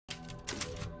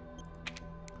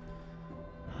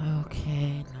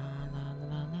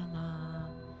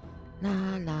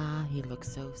look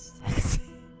so sexy.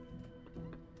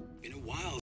 Been a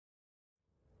while.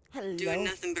 Hello. Doing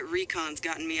nothing but recon's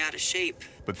gotten me out of shape.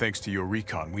 But thanks to your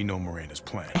recon, we know Miranda's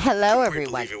plan. Hello, I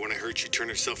everyone. believe it when I heard she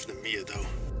turned herself into Mia, though.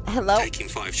 Hello. Taking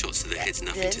 5 shots to the head's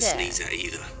nothing to sneeze at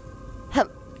either.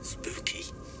 Spooky.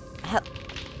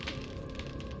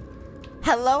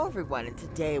 Hello, everyone, and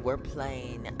today we're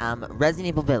playing Resident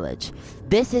Evil Village.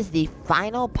 This is the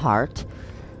final part.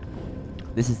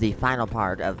 This is the final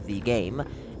part of the game,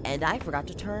 and I forgot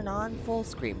to turn on full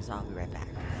screen, so I'll be right back.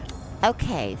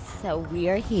 Okay, so we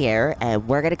are here, and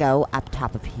we're gonna go up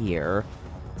top of here.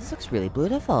 This looks really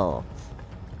beautiful.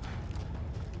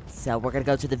 So we're gonna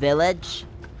go to the village.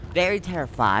 Very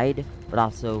terrified, but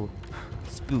also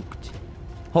spooked.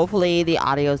 Hopefully the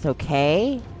audio's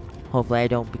okay. Hopefully I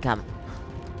don't become...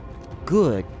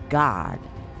 Good God.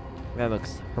 That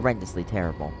looks horrendously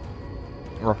terrible.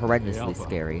 Or horrendously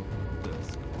scary.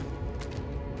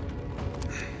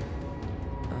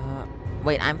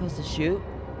 Wait, I'm supposed to shoot?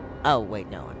 Oh, wait,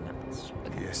 no, I'm not supposed to shoot.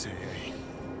 Okay. The SAA.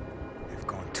 They've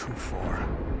gone too far.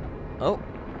 Oh.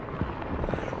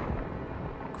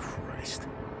 Christ.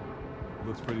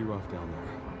 Looks pretty rough down there.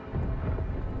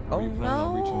 Oh, Are you planning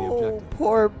on reaching the no. objective?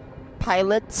 Poor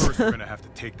pilots. First, we're gonna have to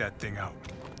take that thing out.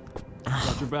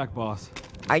 Got your back, boss.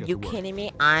 Are you kidding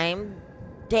me?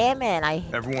 Damn it,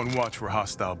 Everyone watch for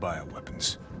hostile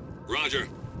bioweapons. Roger.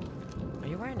 Are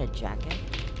you wearing a jacket?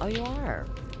 Oh, you are.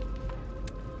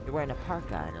 You're wearing a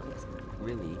parka, and it looks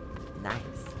really nice.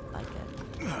 I like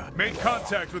it. Made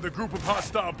contact with a group of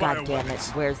hostile God damn it,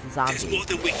 bioweapons. where's the There's zombie? more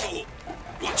than we thought.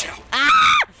 Watch out.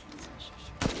 Ah!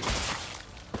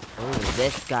 Oh,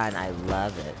 this gun, I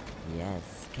love it.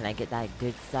 Yes. Can I get that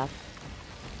good stuff?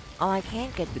 Oh, I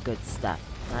can't get the good stuff.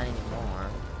 Not anymore.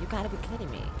 You gotta be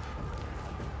kidding me.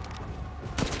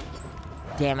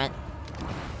 Damn it.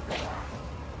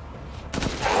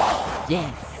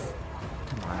 Yes.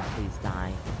 Come on, please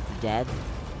die. Is it dead?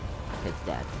 It's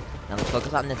dead. Now let's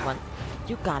focus on this one.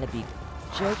 You gotta be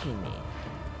joking me.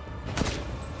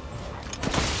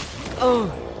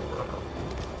 Oh!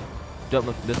 Don't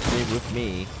look this way with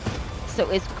me. So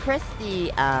is Chris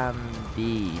the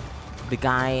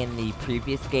guy in the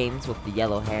previous games with the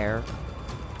yellow hair?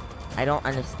 I don't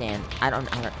understand. I don't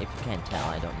if you can't tell,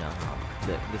 I don't know how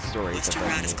the story is. Western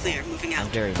route is clear. Moving out.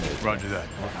 I'm very new. Roger that.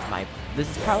 This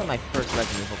is probably my first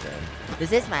Resident Evil game.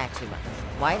 This is my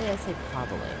why did I say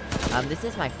probably? This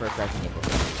is my first Resident Evil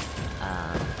game.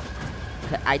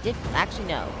 I did actually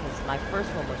know, because my first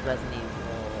one was Resident Evil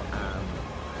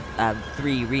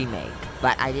 3 remake,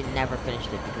 but I never finished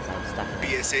it because I was stuck in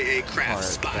BSAA craft part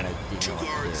spot. that I didn't 2 know what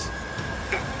to guards.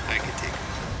 do. I can take it.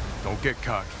 Don't get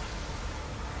cocky.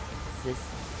 Is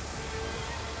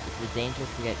this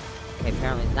dangerous to get? Okay,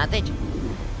 apparently it's not dangerous.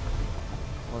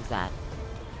 What was that?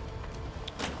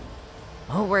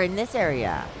 Oh, we're in this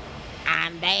area.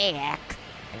 I'm back,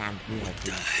 and I'm good. What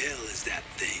the hell is that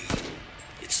thing?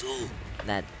 It's all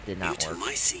That did new not to work.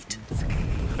 my seat.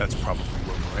 That's probably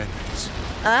where Miranda is.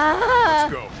 Ah!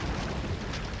 Let's go.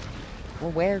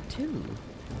 Well, where to?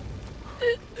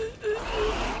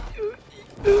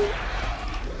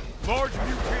 Large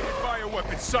mutated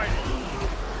bioweapon sighted.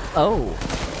 Oh,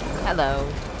 hello.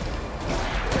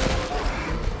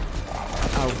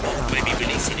 Oh, come Maybe on.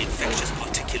 releasing infectious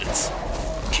particulates.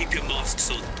 Keep your masks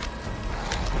on.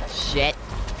 Shit.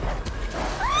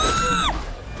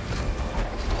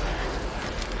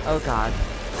 Oh God.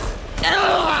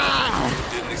 Ah!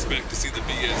 Didn't expect to see the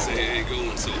BSAA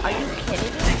going so Are you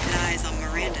kidding me? They had eyes on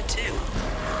Miranda too.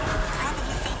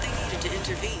 Probably felt they needed to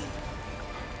intervene.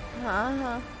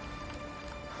 Uh-huh.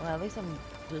 Well, at least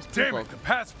there's Damn people. it, the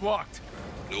path's blocked.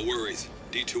 No worries.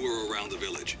 Detour around the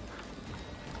village.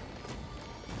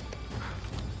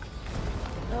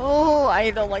 Oh,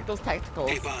 I don't like those tacticals.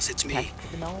 Hey boss, it's me.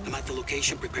 Tactical? I'm at the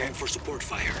location preparing for support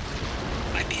fire.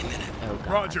 Might be a minute. Oh God.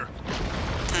 Roger.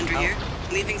 Tundra here.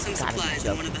 Leaving some Gotta be supplies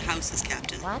in one of joking. the houses,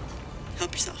 Captain. What?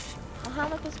 Help yourself. Well, how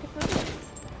am I supposed to get through this?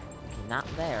 Okay, not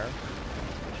there.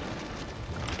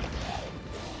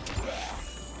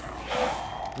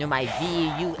 You know, my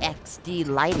VUXD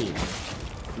lighting.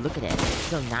 Look at it. It's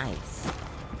so nice.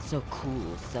 So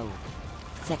cool. So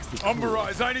sexy cool.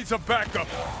 Umberise, I need some backup.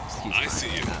 Excuse I me. see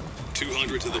you.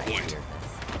 200 to the point.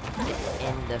 Get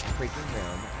in the freaking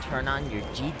room. Turn on your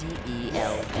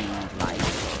GDELD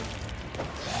lights.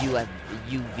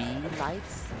 UV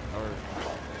lights? Or,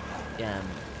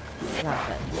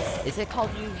 something. Is it called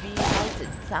UV lights? It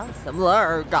sounds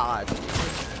similar. Oh, God.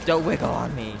 Don't wiggle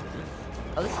on me.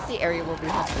 Oh, this is the area where we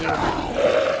have to deal with.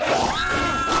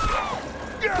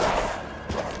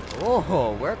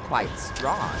 Oh, we're quite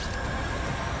strong.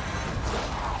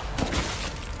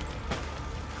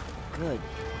 Good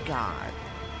God.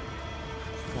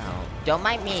 So, don't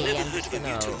mind me. Never I'm heard just of a gonna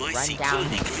mutant mice run sea down colony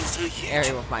growing so this huge.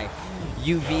 area with my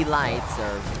UV lights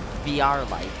or VR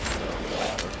lights or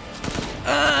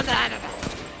whatever.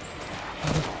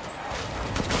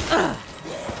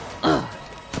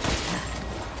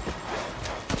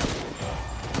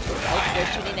 Oh,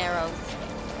 they're shooting arrows.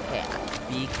 Okay,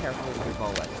 be careful with your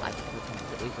bullets. I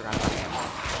completely forgot about ammo.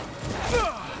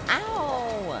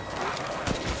 Ow!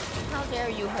 How dare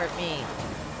you hurt me?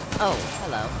 Oh,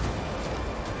 hello.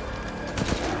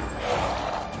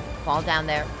 Fall down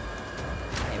there.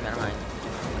 Okay, never mind.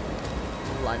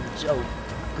 Lunge. Oh,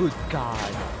 good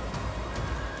God.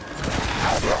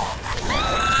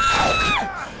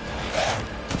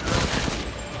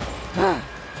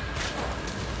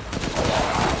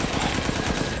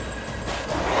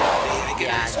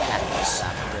 Yeah,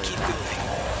 Keep going.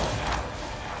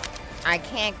 I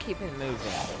can't keep it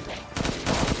moving.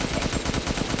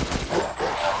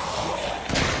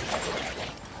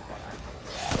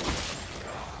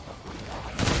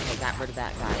 Okay, got rid of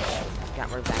that guy. Got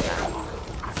rid of that guy.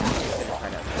 I'm just gonna try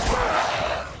to...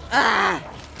 Ah!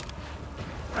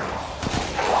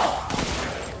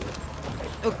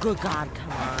 Oh, good God,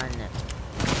 come on.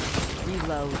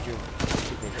 Reload your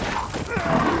stupid...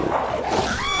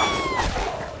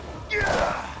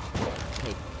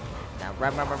 Okay, now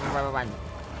run.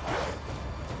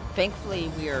 Thankfully,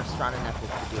 we are strong enough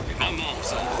to do it. My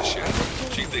mom's out of the ship.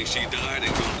 She thinks she died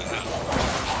and gone to hell.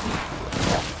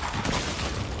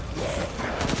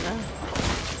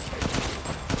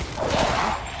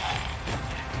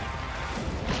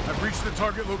 I've reached the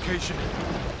target location.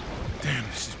 Damn,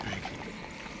 this is big.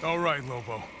 All right,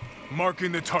 Lobo.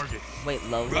 Marking the target. Wait,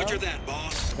 Lobo? Roger that,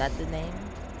 boss. Is that the name?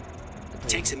 Okay.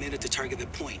 Takes a minute to target the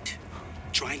point.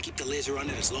 Try and keep the laser on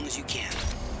it as long as you can.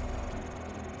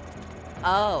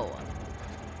 Oh.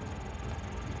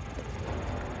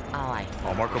 Oh,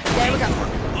 I'll mark a There we go.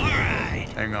 All right.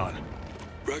 Hang on.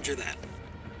 Roger that.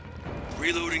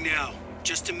 Reloading now.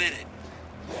 Just a minute.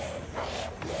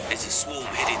 It's a swarm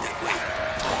heading that way.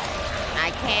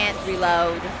 I can't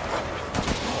reload.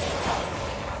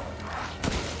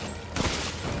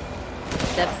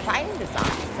 The fighting the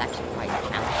zombies is actually quite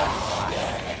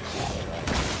challenging.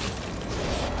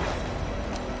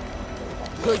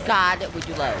 Good God, would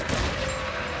you load?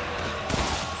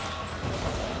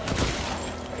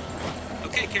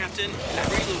 Okay, Captain.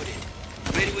 I've reloaded.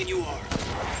 Ready when you are.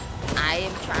 I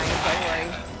am trying, don't worry.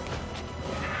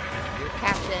 Your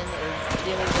captain is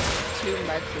dealing with too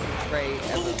much and is afraid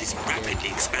The of world is rapidly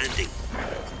expanding.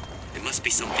 There must be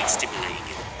something stimulating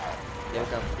it. There we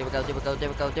go, there we go, there we go, there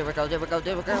we go, there we go, there we go,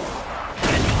 there we go. And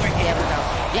over There here. we go.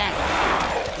 Yes!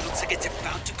 Looks like it's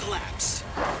about to collapse.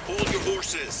 Hold your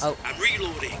horses. Oh. I'm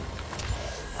reloading.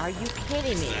 Are you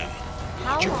kidding me?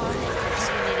 How long do you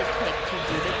need to take to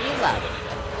do the reload?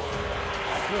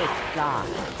 Good God.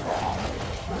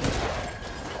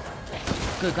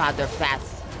 Good God, they're fast.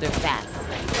 They're fast.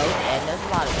 Oh, and there's a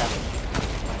lot of them.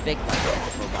 Big ones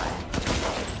for one.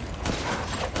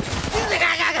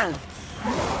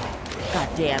 God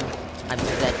damn. I'm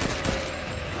dead.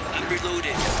 I'm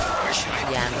reloaded. Where should I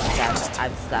Yeah, I'm stuck.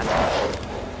 I'm stuck.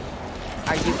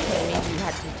 Are you kidding me? You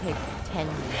had to take 10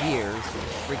 years to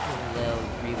freaking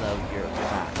reload your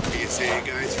gun. PSA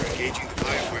guys are engaging the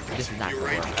bioweapons. This is not You're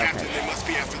gonna right, work. Captain. Okay. They must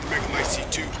be after the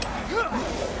MKIceAndFire too.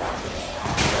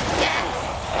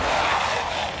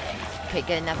 Okay,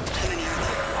 get enough. How many are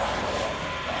there?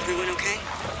 Everyone okay?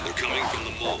 They're coming from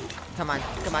the mold. Come on,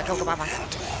 come on, go, come on.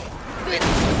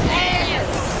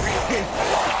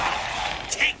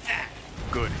 Take that!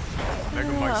 Good.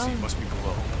 Megamice must be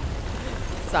below.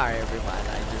 Sorry, everyone.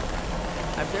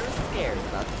 I'm very scared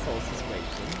about this whole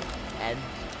situation, and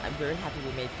I'm very happy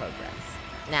we made progress.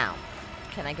 Now,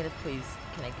 can I get a please?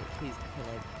 Can I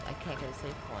can't get a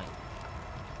save point.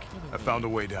 I found a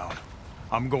way down.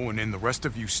 I'm going in. The rest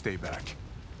of you stay back.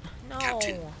 No.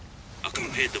 Captain. I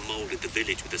compared the mold at the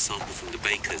village with a sample from the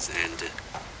bakers, and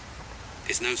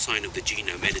there's no sign of the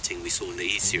genome editing we saw in the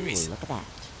E-series. Ooh, look at that.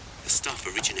 The stuff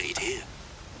originated here.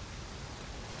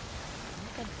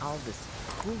 Look at all this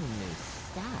cool new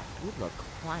stuff. You look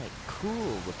quite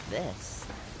cool with this.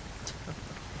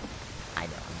 I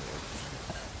know, I'm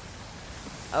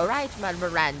weird. Alright,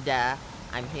 Miranda.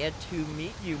 I'm here to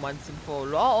meet you once and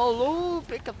for all. Oh,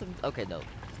 pick up them. Okay, no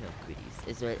goodies.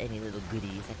 Is there any little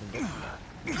goodies I can get here?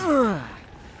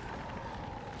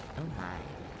 Oh my.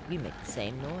 We make the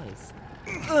same noise.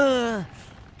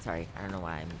 Sorry, I don't know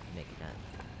why I'm making that.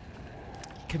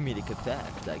 Comedic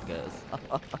effect, I guess.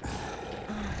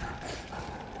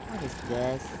 What is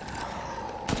this?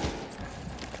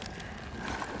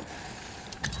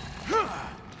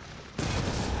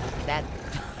 That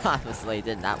Honestly,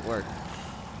 did not work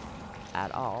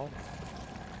at all.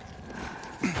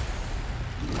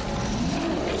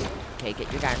 Okay,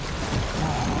 get your gun.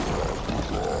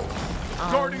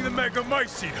 Guarding the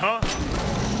Megamycete, huh?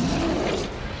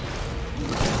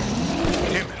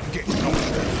 Damn it, I'm getting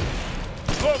nowhere.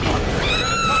 Look, I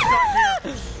got a tough guy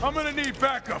here. I'm gonna need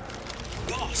backup.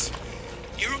 Boss,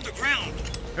 you're on the ground.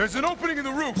 There's an opening in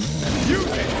the roof. Use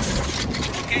it.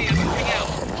 Okay, I'm moving out.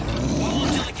 Hold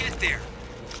until I get there.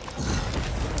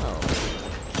 Oh.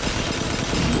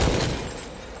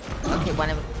 Okay, what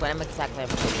am exactly I'm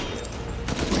supposed to do?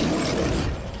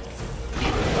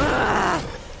 Ah!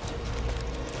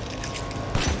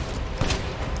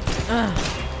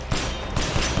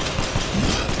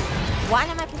 Why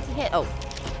am I supposed to hit? Oh,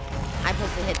 I'm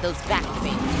supposed to hit those back to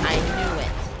me. I knew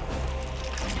it.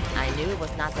 I knew it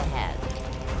was not the head.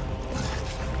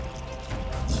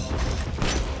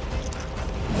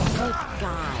 Good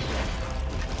God.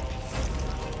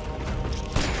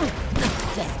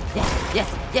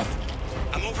 Yes.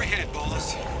 I'm overhead,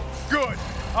 boss. Good.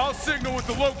 I'll signal with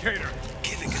the locator.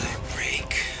 Give a guy a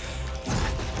break.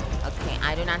 Okay,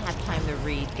 I do not have time to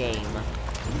read game.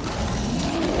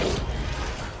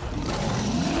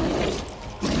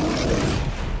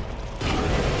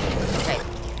 Okay.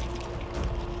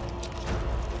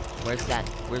 Where's that?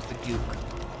 Where's the goop?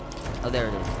 Oh, there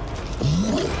it is.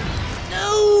 No!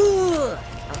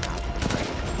 Oh, God.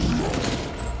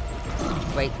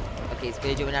 Wait. Okay, it's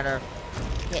gonna do another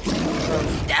hit. Throw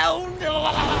down!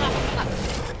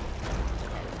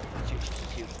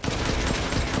 Shoot.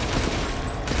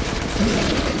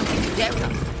 There we go.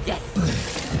 Yes!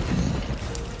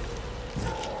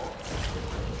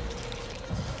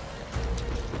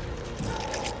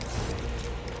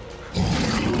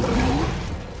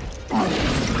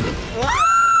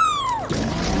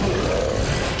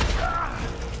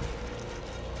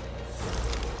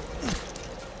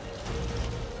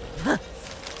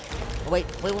 Wait.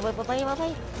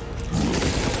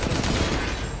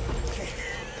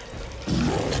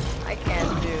 I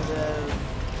can't do this.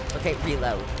 Okay,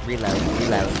 reload.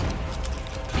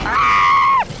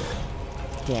 Ah!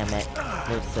 Damn it.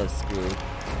 We're so screwed.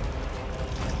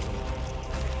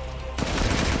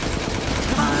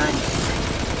 Come on!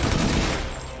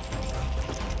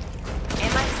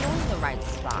 Am I doing the right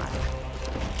spot?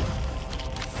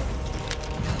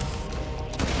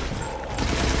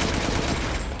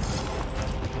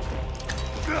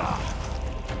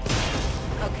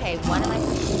 Okay, what am I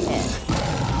supposed to hit?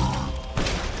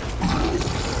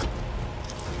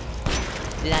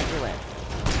 Did I do it?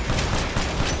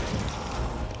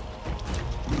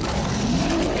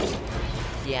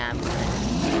 Yeah, I'm good.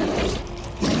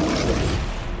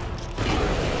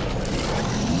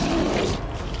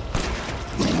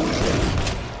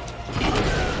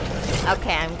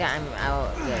 Okay,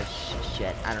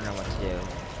 shit, I don't know what to do.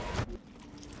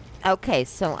 Okay,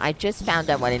 so I just found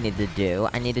out what I need to do.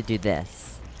 I need to do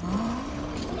this.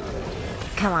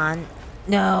 Come on.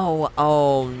 No.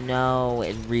 Oh, no.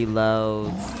 It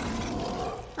reloads.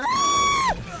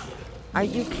 Ah! Are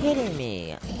you kidding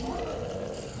me?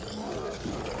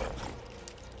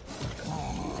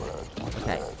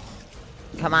 Okay.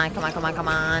 Come on.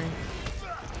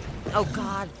 Oh,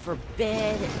 God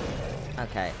forbid.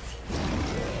 Okay.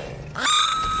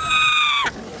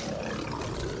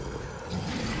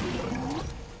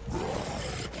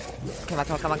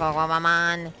 Come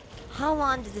on. How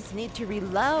long does this need to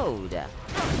reload? Okay.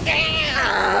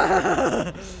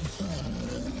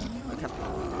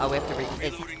 Oh, we have to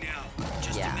Reloading now.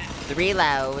 Just a minute. the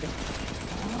reload.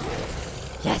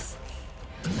 Yes.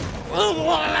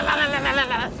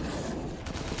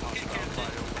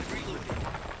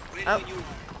 Oh.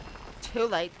 Too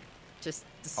late. Just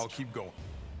I'll keep going.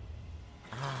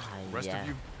 Rest of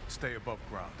you, stay above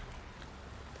ground.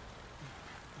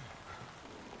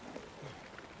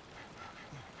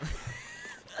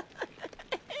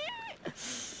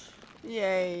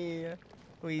 Yay.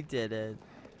 We did it.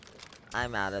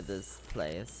 I'm out of this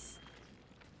place.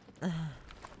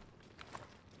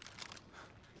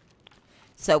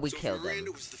 So we killed Miranda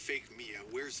him. was the fake Mia.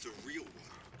 Where's the real one?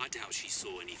 I doubt she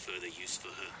saw any further use for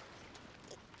her.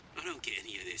 I don't get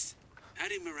any of this. How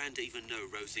did Miranda even know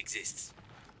Rose exists?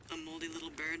 A moldy little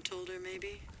bird told her,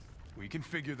 maybe? We can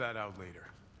figure that out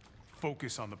later.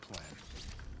 Focus on the plan.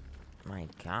 My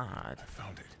God. I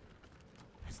found it.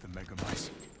 It's the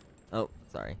Megamycete. Oh,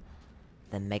 sorry.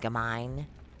 The Megamine.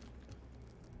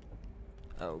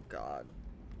 Oh, God.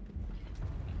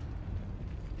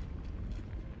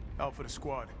 Alpha to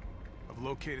squad. I've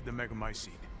located the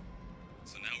Megamycete.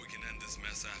 So now we can end this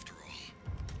mess after all.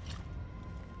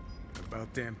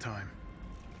 About damn time.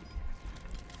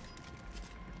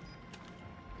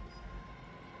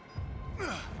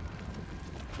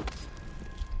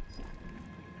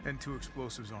 And 2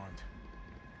 explosives armed.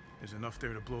 There's enough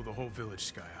there to blow the whole village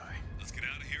sky high. Let's get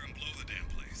out of here and blow the damn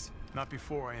place. Not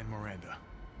before I end Miranda.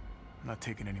 I'm not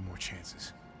taking any more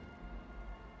chances.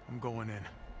 I'm going in.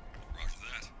 Roger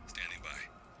that. Standing by.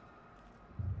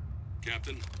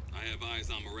 Captain, I have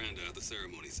eyes on Miranda at the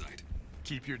ceremony site.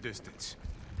 Keep your distance.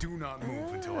 Do not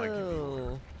move until I give you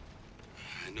order.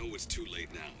 I know it's too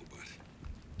late now, but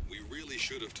we really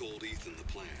should have told Ethan the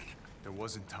plan. There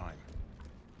wasn't time.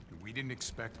 We didn't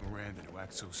expect Miranda to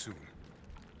act so soon.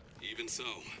 Even so,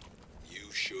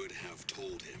 you should have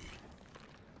told him.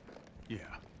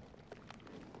 Yeah.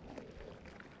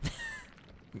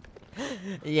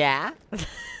 Yeah?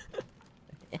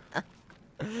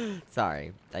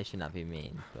 Sorry, I should not be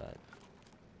mean, but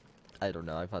I don't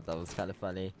know, I thought that was kind of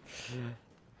funny.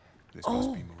 This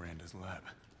must be Miranda's lab.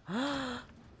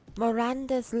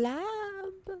 Miranda's lab!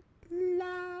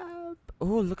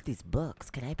 Oh, look at these books.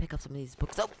 Can I pick up some of these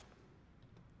books? Oh!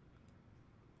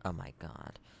 Oh my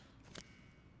god.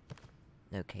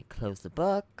 Okay, close the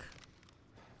book.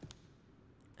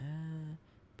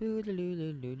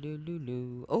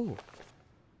 Boo-loo-loo-loo-loo-loo. Oh!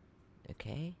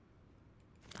 Okay.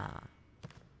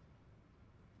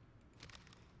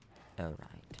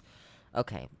 Alright.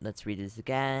 Okay, let's read this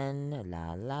again.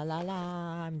 La la la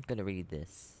la. I'm gonna read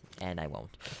this. And I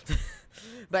won't.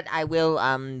 But I will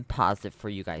pause it for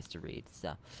you guys to read.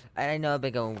 So I know I've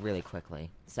been going really quickly.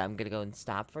 So I'm gonna go and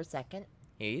stop for a second.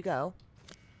 Here you go.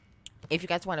 If you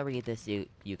guys want to read this, you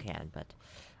can, but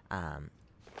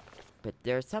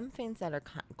there are some things that are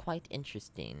quite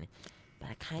interesting. But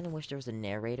I kind of wish there was a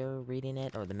narrator reading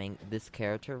it, or this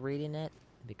character reading it,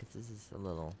 because this is a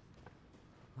little.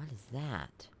 What is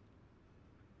that?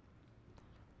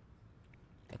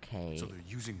 Okay. So they're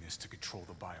using this to control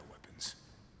the bioweapons.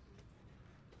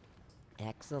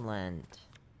 Excellent.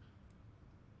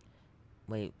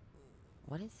 Wait,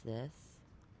 what is this?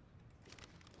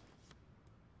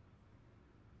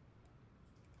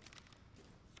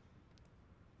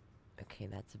 Okay,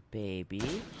 that's a baby.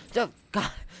 Oh,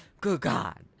 God. Good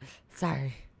God.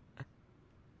 Sorry.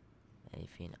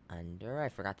 Anything under? I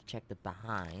forgot to check the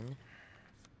behind.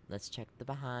 Let's check the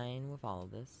behind with all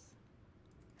of this.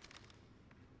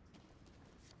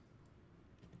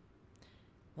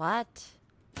 What?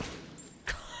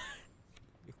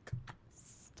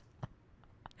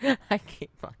 I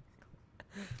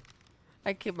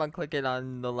keep on clicking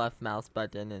on the left mouse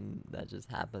button and that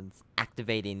just happens.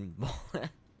 Activating bullets.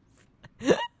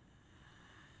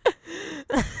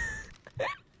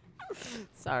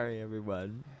 Sorry,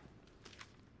 everyone.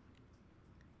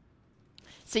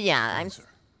 So yeah, I'm.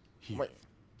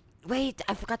 Wait,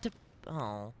 I forgot to.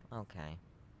 Oh, okay.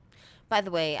 By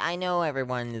the way, I know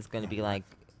everyone is going to be like,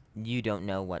 you don't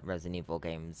know what Resident Evil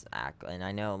games act, and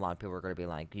I know a lot of people are going to be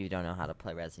like, you don't know how to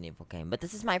play Resident Evil game. But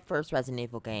this is my first Resident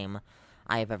Evil game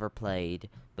I have ever played,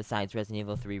 besides Resident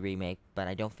Evil 3 Remake, but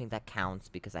I don't think that counts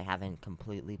because I haven't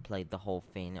completely played the whole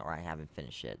thing, or I haven't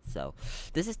finished it. So,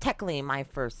 this is technically my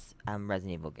first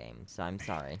Resident Evil game, so I'm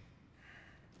sorry.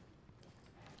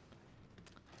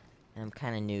 And I'm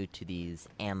kind of new to these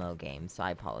ammo games, so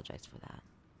I apologize for that.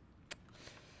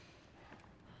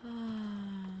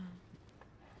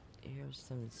 Here's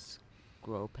some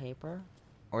scroll paper.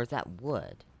 Or is that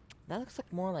wood? That looks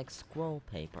like more like scroll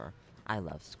paper. I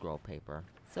love scroll paper.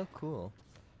 So cool.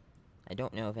 I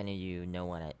don't know if any of you know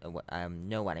what I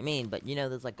mean, but you know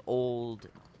those like old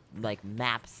like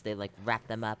maps, they like wrap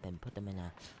them up and put them in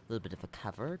a little bit of a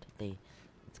cupboard.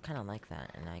 It's kind of like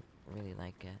that, and I really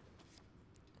like it.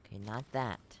 Okay, not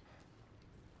that.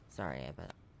 Sorry,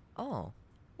 but oh,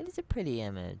 it is a pretty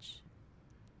image.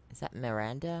 Is that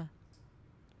Miranda?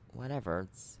 Whatever,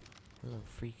 it's a little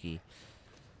freaky.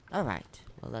 Alright,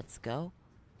 well, let's go.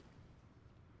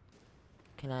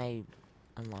 Can I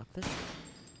unlock this?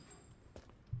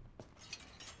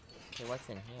 Okay, what's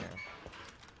in here?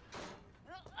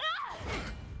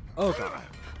 Oh, God.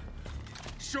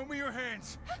 Show me your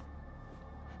hands!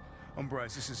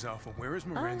 Bryce, this is Alpha. Where is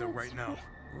Miranda right now?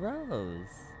 Rose.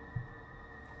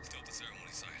 Still at the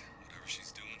ceremony site. Whatever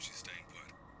she's doing, she's staying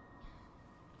put.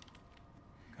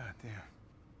 God damn.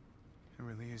 It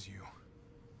really is you.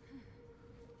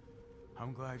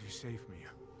 I'm glad you saved me.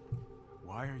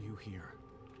 Why are you here?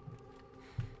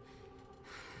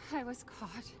 I was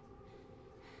caught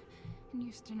in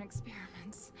Houston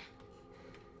experiments.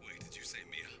 Wait, did you say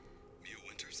Mia? Mia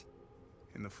Winters?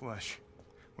 In the flesh.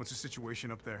 What's the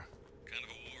situation up there? Kind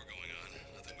of a war going on.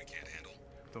 Nothing we can't handle.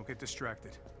 Don't get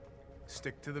distracted.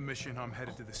 Stick to the mission. I'm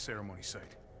headed to the ceremony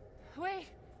site. Wait!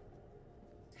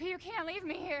 You can't leave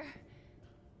me here.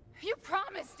 You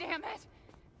promised, damn it!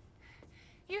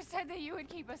 You said that you would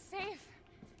keep us safe.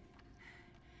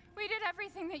 We did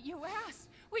everything that you asked.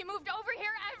 We moved over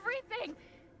here, everything.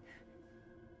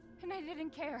 And I didn't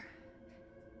care.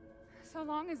 So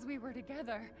long as we were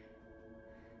together.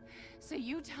 So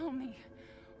you tell me,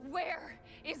 where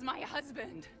is my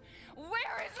husband?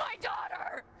 Where is my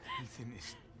daughter? Ethan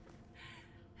is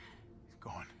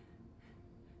gone.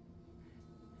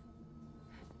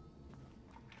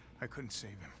 I couldn't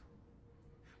save him,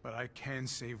 but I can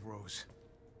save Rose.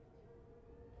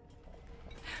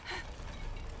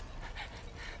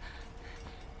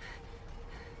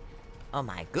 Oh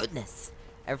my goodness.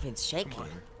 Everything's shaking. Come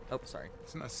on. Oh, sorry.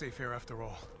 It's not safe here after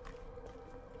all.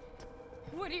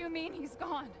 What do you mean he's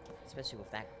gone? Especially with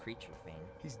that creature thing.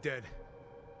 He's dead.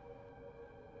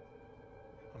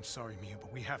 I'm sorry, Mia,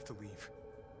 but we have to leave.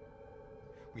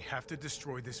 We have to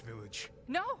destroy this village.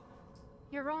 No!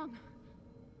 You're wrong.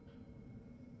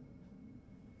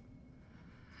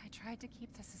 I tried to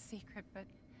keep this a secret, but...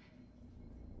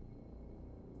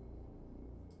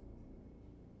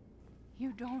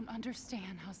 you don't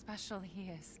understand how special he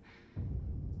is.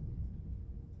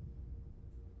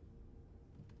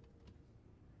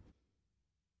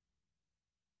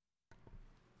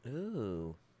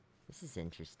 Ooh, this is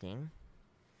interesting.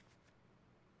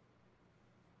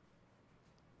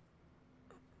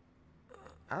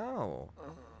 Oh.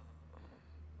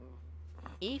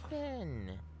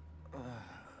 Ethan!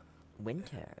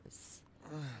 Winters.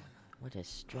 What a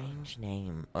strange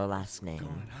name, or last name.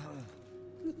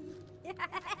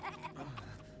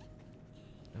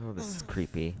 Oh, this is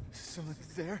creepy. Someone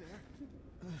there?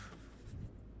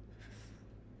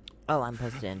 Oh, I'm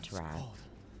supposed to interact.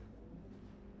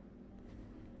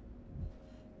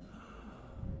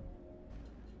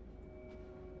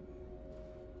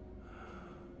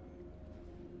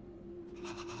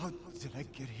 How did I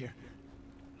get here?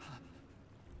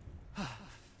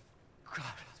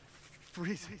 God,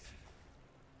 freezing.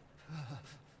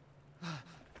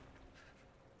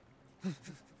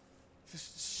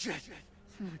 This shit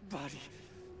in my body.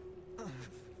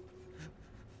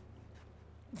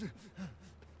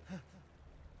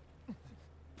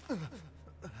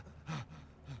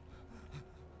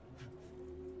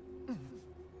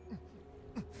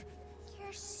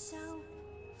 You're so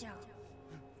dumb.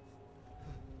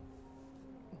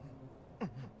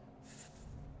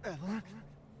 Ellen?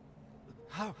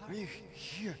 How are you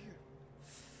here?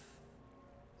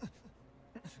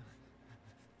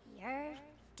 You're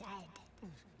dead.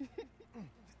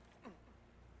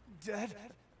 Dead?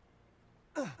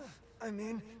 I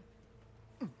mean,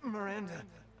 Miranda.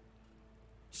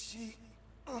 She...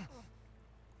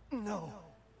 no.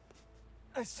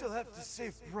 I still have to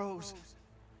save Rose.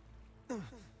 Wrong!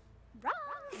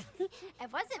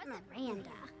 It wasn't Miranda.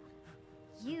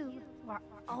 You were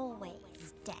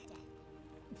always dead.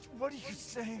 What are you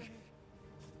saying?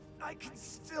 I can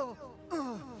still...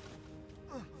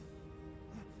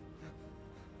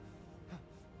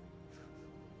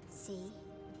 See?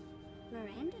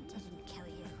 Miranda didn't kill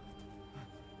you.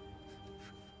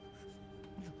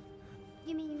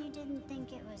 You mean you didn't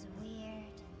think it was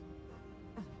weird?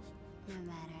 No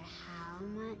matter how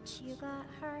much you got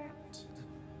hurt?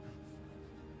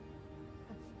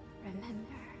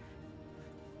 Remember.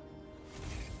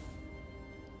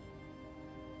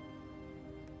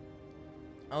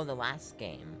 Oh, the last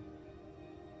game.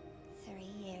 3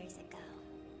 years ago,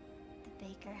 the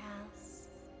Baker house.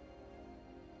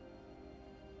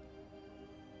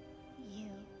 You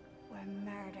were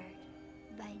murdered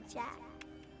by Jack.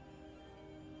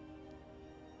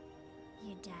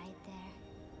 You died there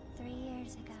 3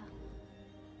 years ago.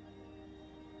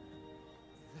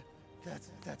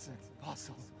 That's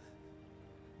impossible.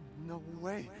 No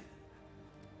way.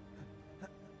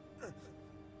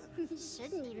 You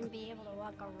shouldn't even be able to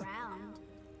walk around.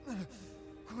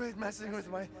 Quit messing with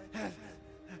my head.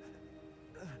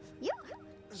 You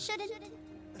shouldn't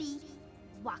be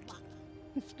walking.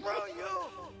 Screw you!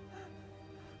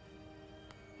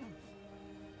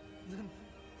 Then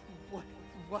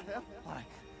what am I?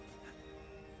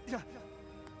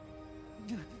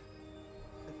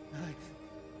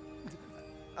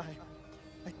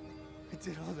 I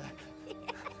did all that.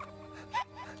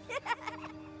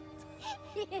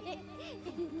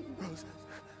 Rose.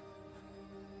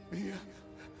 Mia.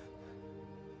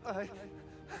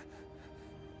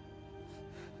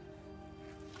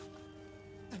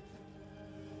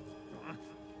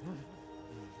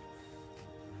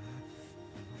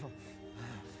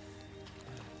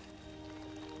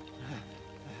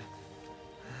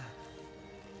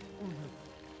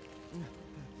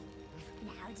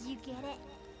 Now do you get it?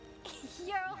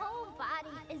 Your whole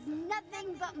body is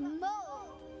nothing but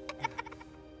mold.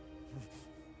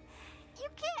 You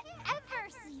can't ever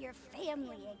see your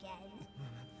family again.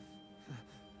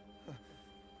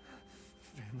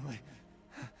 Family.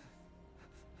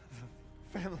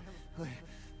 Family.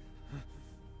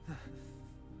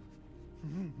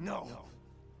 No.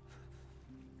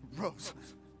 Rose.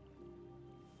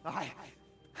 I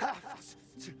have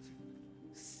to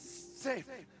save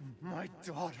my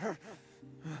daughter.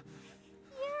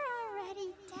 You're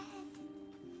already dead.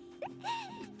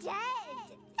 Dead!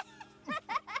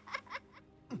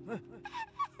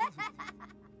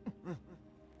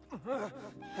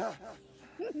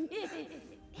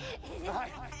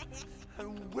 I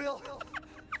will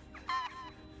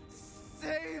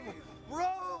save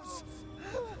Rose!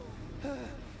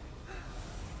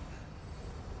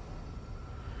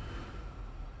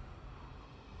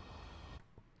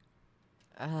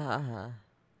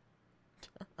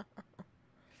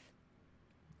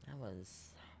 That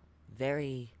was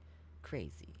very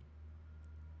crazy.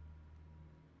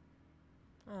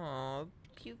 Aw,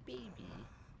 cute baby.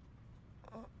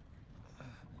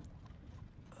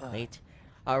 Wait,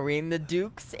 are we in the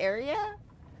Duke's area?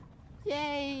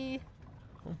 Yay!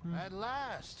 At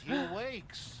last, he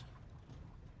awakes.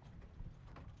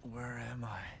 Where am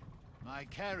I? My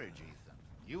carriage, Ethan.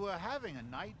 You were having a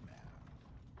nightmare.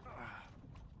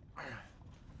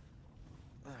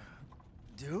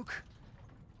 Duke?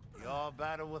 Your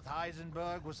battle with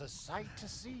Heisenberg was a sight to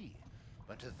see.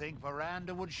 But to think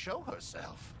Miranda would show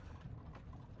herself.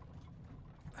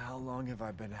 How long have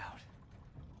I been out?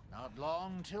 Not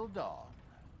long till dawn.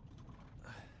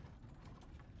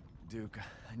 Duke,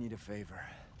 I need a favor.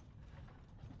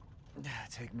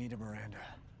 Take me to Miranda.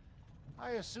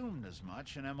 I assumed as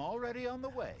much and am already on the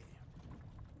way.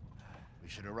 We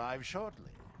should arrive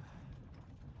shortly.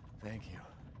 Thank you.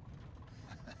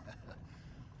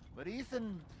 But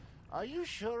Ethan, are you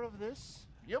sure of this?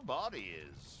 Your body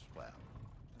is, well,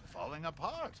 falling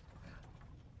apart.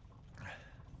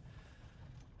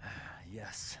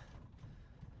 Yes.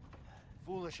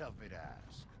 Foolish of me to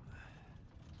ask.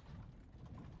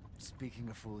 Speaking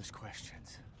of foolish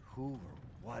questions, who or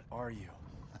what are you?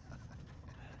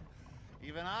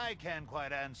 Even I can't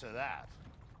quite answer that.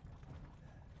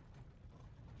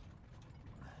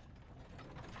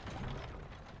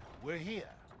 We're here.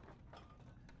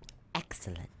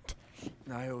 Excellent.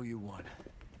 I owe you one.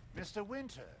 Mr.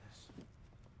 Winters,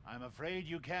 I'm afraid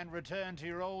you can't return to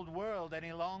your old world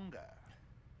any longer.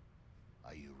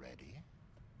 Are you ready?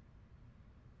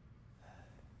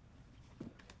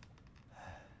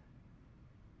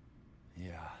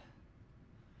 Yeah.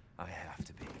 I have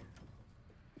to be.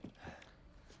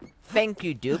 Thank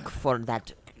you, Duke, for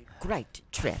that great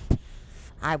trip.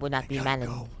 I would not be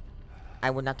I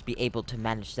would not be able to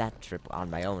manage that trip on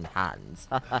my own hands.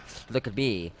 Look at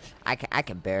me. I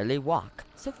can barely walk.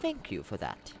 So thank you for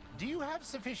that. Do you have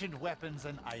sufficient weapons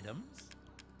and items?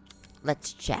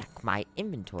 Let's check my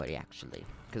inventory, actually,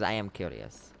 because I am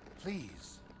curious.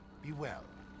 Please, be well.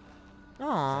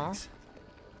 Aww. Thanks.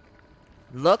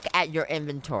 Look at your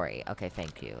inventory. Okay,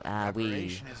 thank you.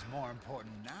 Preparation is more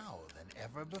important now than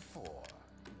ever before.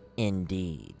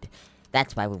 Indeed.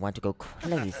 That's why we want to go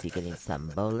crazy getting some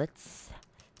bullets,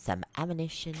 some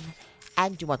ammunition,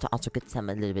 and you want to also get a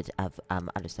little bit of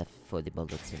other stuff for the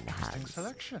bullets in the Interesting house.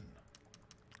 selection.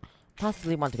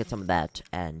 Possibly want to get some of that,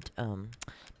 and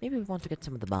maybe we want to get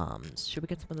some of the bombs. Should we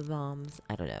get some of the bombs?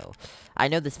 I don't know. I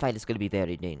know this fight is going to be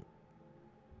very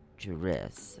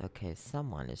dangerous. Okay,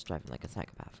 someone is driving like a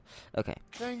psychopath. Okay.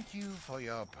 Thank you for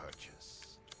your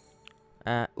purchase.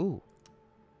 Ooh.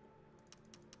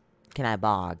 Can I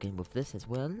bargain with this as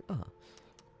well? Oh,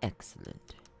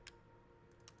 excellent.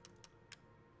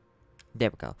 There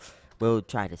we go. We'll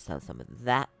try to sell some of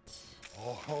that.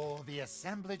 Oh, the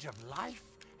assemblage of life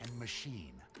and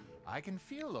machine. I can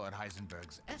feel Lord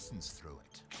Heisenberg's essence through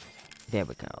it. There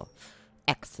we go.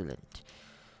 Excellent.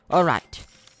 Alright.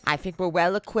 I think we're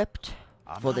well equipped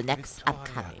for the next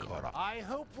upcoming. I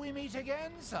hope we meet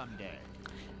again someday.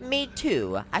 Me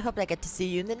too. I hope I get to see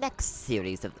you in the next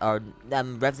series of our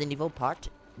Resident Evil Part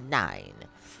 9.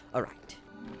 Alright.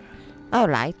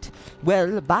 Alright.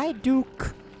 Well, bye,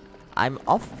 Duke. I'm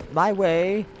off my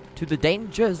way to the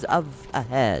dangers of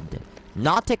ahead.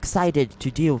 Not excited to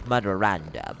deal with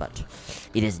Miranda, but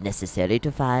it is necessary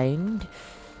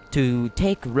to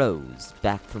take Rose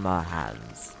back from our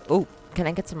hands. Oh, can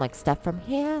I get some, like, stuff from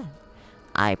here?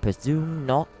 I presume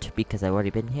not, because I've already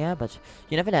been here, but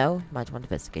you never know. Might want to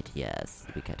investigate. Yes,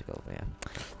 we can't go over here.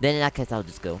 Then in that case, I'll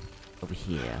just go over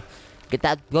here. Get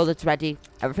that bullets ready.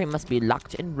 Everything must be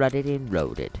locked and ready and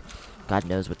loaded. God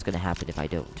knows what's going to happen if I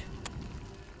don't.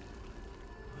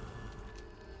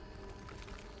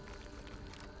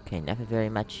 Okay, nothing very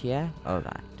much here.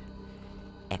 Alright.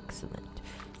 Excellent.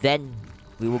 Then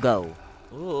we will go.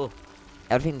 Ooh,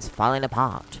 everything's falling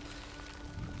apart.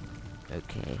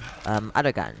 Okay.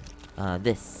 Other gun.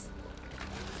 This.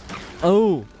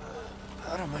 Oh!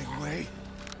 Out of my way.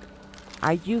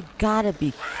 Are you gotta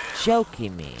be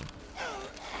joking me?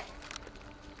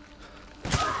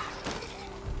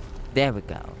 There we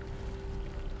go.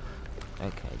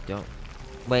 Okay, don't...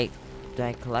 Wait, did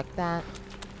I collect that?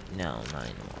 No, not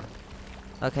anymore.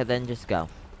 Okay, then just go.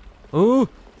 Ooh!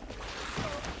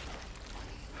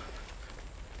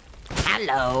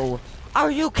 Hello!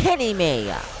 Are you kidding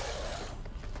me?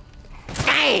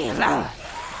 Hey!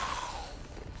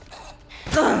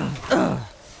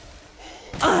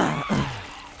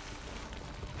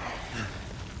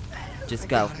 Just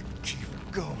go. Keep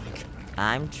going.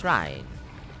 I'm trying.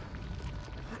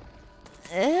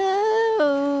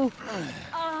 Ew.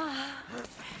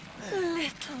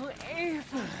 Little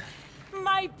Ava,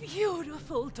 my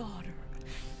beautiful daughter.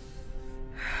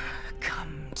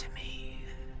 Come to me.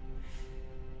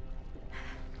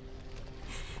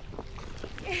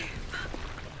 Ava,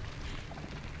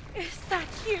 is that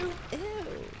you?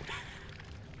 Ew.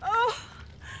 Oh,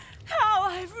 how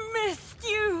I've missed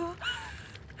you.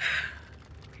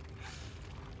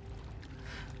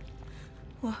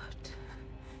 What?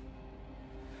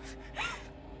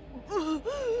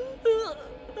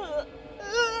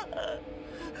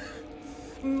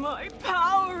 My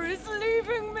power is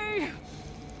leaving me.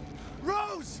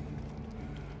 Rose!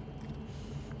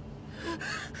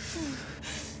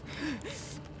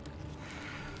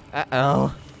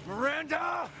 Uh-oh.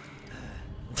 Miranda!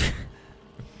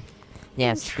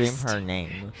 Yeah, scream her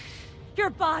name. Your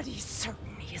body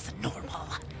certainly isn't normal.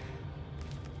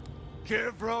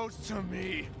 Give Rose to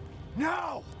me.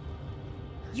 Now!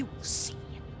 You will see.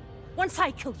 Once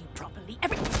I kill you properly,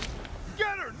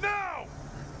 Get her now!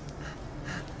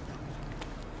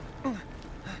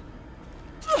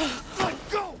 Let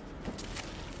go!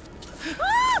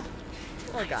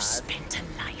 I've spent a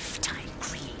lifetime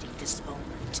creating this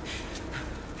moment.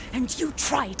 And you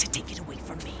try to take it away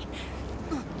from me.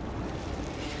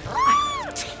 I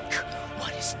will take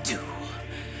what is due.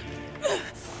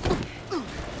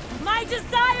 My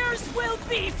desires will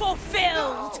be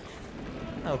fulfilled!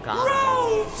 Oh god.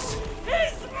 Rose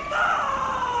is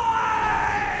mine!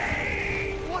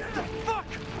 What the fuck?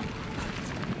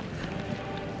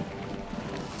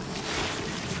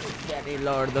 Very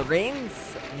Lord of the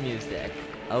Rings music.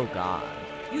 Oh god.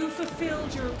 You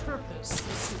fulfilled your purpose,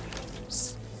 Mr.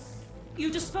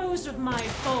 You disposed of my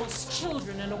false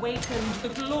children and awakened the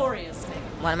glorious name.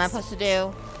 What am I supposed to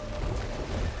do?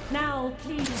 Now,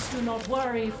 please do not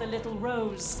worry for little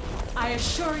Rose. I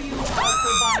assure you I'll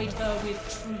provide her with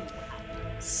true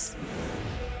happiness.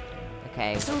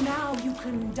 Okay. So now you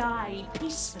can die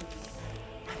peacefully.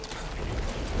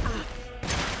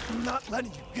 I'm not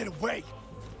letting you get away.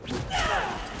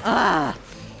 Ah!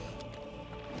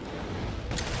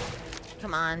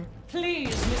 Come on.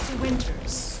 Please, Mr.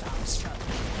 Winters, stop struggling.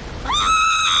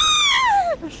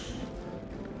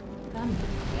 Come.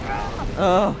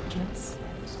 Oh. Just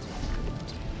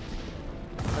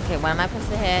Okay, what am I supposed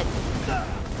to hit?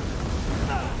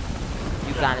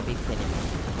 You gotta be kidding me.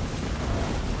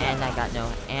 And I got no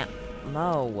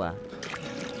ammo.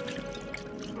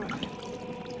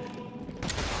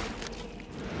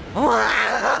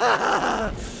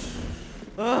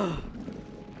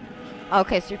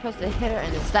 Okay, so you're supposed to hit her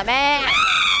in the stomach.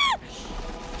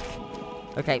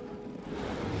 Okay.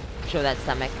 Show that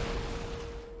stomach.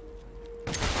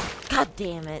 God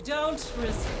damn it. don't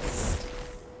resist.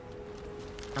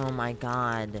 Oh my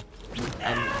god.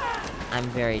 I'm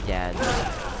very dead.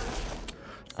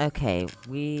 Okay,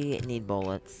 we need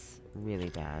bullets really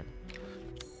bad.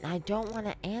 I don't want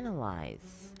to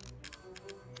analyze.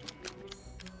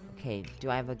 Okay, do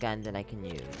I have a gun that I can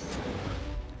use?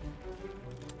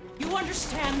 You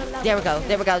understand the level. There we go,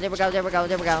 there we go, there we go, there we go,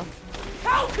 there we go.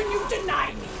 How can you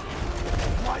deny me?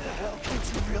 Why the hell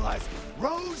can't you realize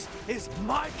Rose is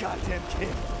my goddamn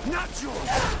kid, not yours?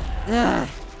 Ugh.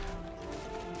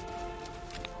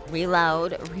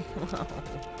 Reload, reload.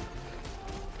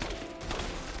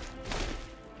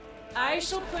 I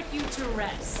shall put you to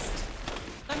rest.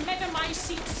 The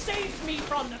MKIceAnd saved me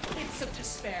from the pits of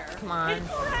despair. Come on. It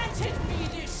granted me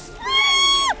this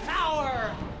splendid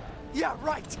power. Yeah,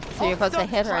 right. So you're supposed to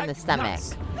hit her in the stomach.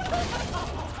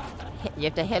 You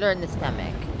have to hit her in the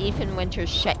stomach. Ethan Winters,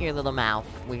 shut your little mouth.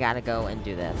 We gotta go and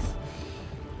do this.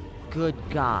 Good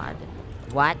God.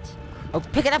 What? Oh,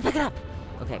 pick it up, pick it up!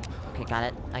 Okay, okay, got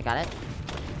it. I got it.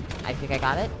 I think I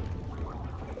got it.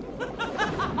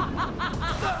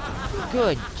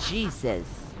 Good Jesus.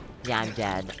 Yeah, I'm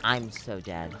dead. I'm so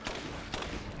dead.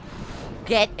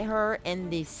 Get her in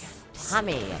the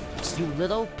tummy, you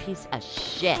little piece of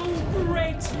shit. Oh,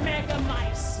 great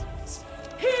Megamice!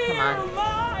 Hear Come on.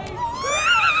 my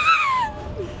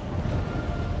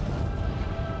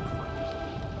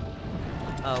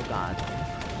Oh god.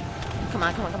 Come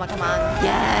on, come on, come on, come on.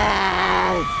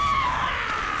 Yes!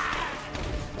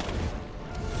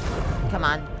 Come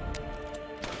on.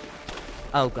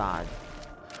 Oh god.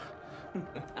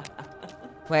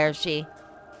 Where is she?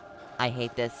 I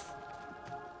hate this.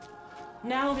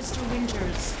 Now, Mr.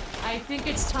 Winters, I think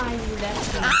it's time you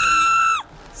left me.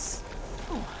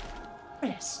 Oh,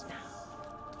 rest now.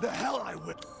 The hell I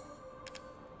will.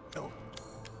 No.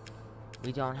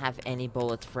 We don't have any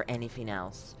bullets for anything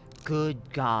else. Good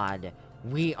God.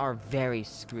 We are very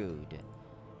screwed.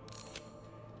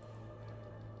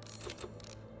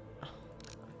 Oh,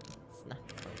 it's not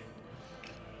good.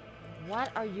 What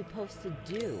are you supposed to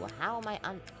do? How am I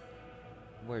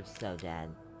We're so dead.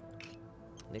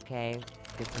 Okay.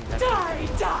 Get some Die,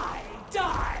 die,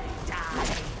 die,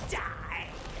 die, die.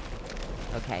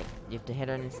 Okay, you have to hit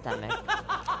her in the stomach.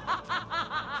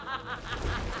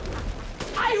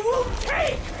 I will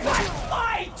take back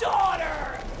my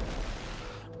daughter!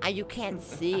 You can't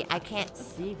see. I can't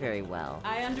see very well.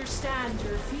 I understand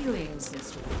your feelings,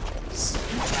 Mr. Winters.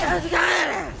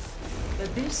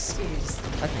 But this is...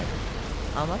 Okay.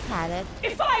 Almost had it.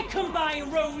 If I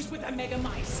combine Rose with a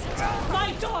Megamice,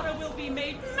 my daughter will be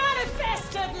made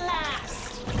manifest at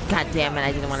last! God damn it,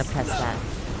 I didn't want to press that.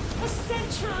 A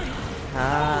century!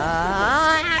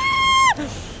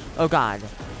 Oh god.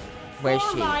 Where's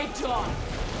For she? my daughter!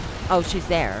 Oh, she's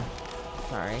there.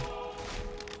 Sorry.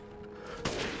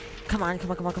 Come on, come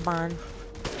on, come on, come on.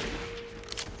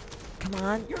 Come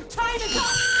on. Your time is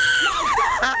up!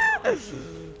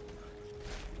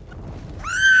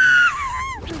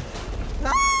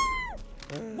 Now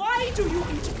why do you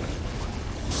interfere?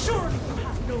 Surely you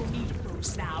have no need of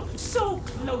Rose now. So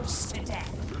close to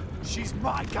death. She's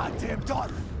my goddamn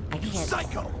daughter. I can't.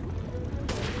 Psycho.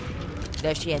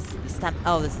 There she is. Stop.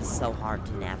 Oh, this is so hard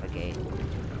to navigate.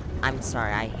 I'm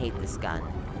sorry, I hate this gun.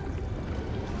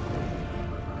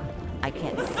 I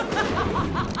can't see.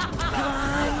 Come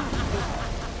on!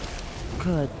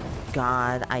 Good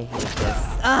God, I hate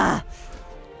this. Ah!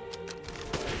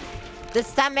 The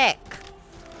stomach!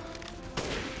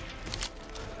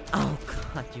 Oh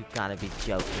God, you gotta be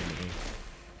joking me.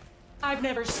 I've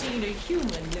never seen a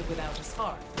human live without his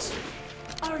heart.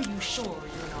 Are you sure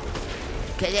you're not?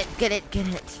 Get it, get it, get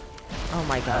it. Oh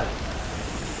my God.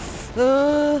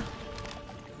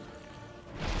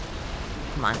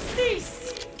 Come on.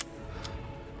 Cease!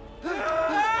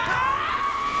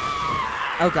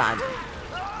 Oh God.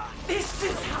 This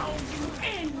is how you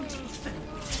end Ethan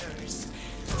Winters.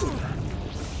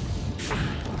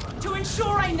 To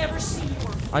ensure I never see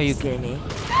your face. Are you kidding me?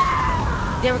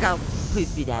 There we go.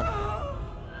 Please be dead.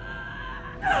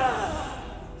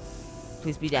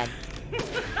 Please be dead.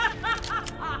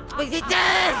 Please be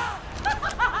dead!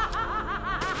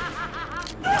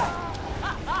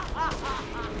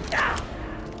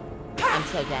 I'm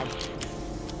so dead.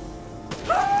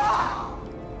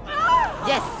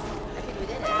 Yes! I think we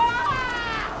did it.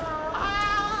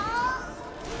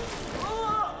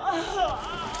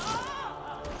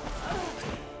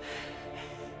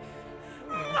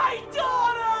 My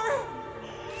daughter!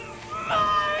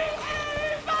 My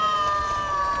Eva!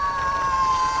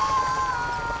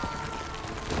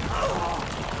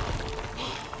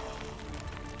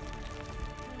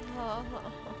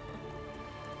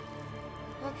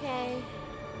 Okay.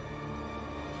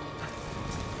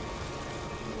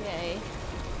 Yay.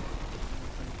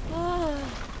 Oh.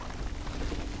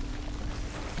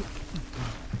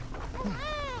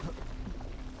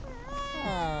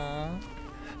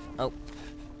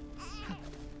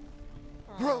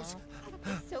 Rose.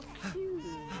 So cute.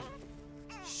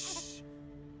 Shh.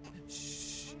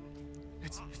 Shh.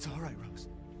 It's all right, Rose.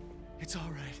 It's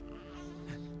all right.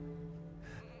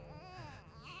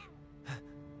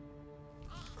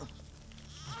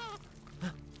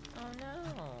 Oh no.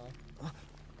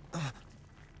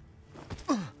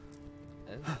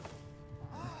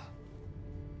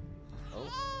 Oh.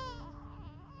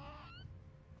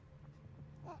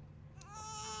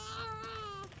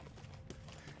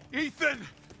 Ethan!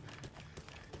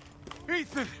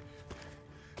 Ethan!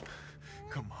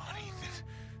 Come on, Ethan.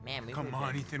 Man, we Come would've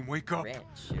on, been Ethan, wake up. rich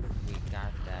if we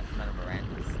got that front of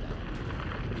Miranda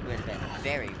stuff. We would have been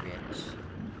very rich.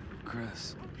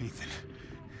 Chris, Ethan,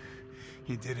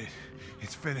 you did it.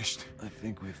 It's finished. I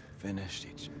think we've finished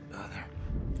each other.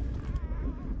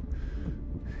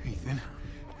 Ethan,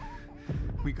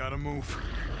 we gotta move.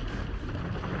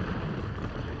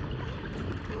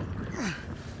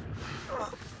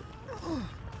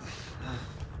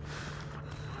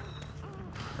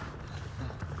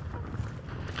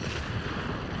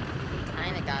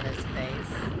 on his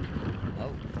face.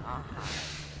 Oh, uh-huh.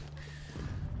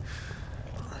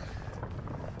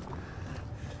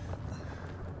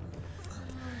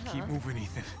 Keep moving,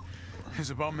 Ethan. There's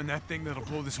a bomb in that thing that'll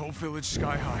blow this whole village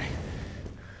sky high.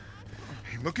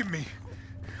 Hey, look at me.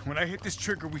 When I hit this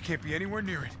trigger, we can't be anywhere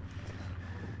near it.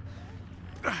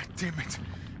 Ah, damn it.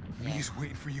 Mia's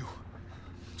waiting for you.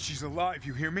 She's alive,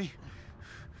 you hear me?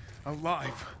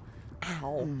 Alive.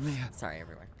 Ow. Mia. Sorry,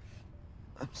 everyone.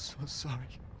 I'm so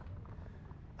sorry.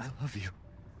 I love you.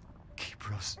 Keep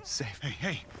Rose safe.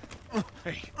 Hey.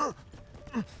 Hey.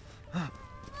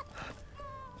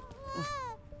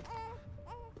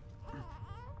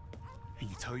 Hey,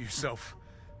 you tell yourself.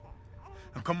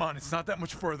 Now, come on, it's not that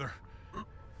much further.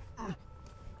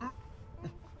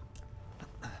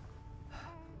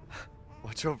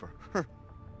 Watch over her.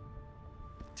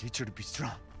 Teach her to be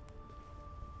strong.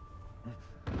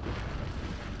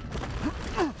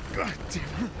 God damn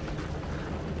it.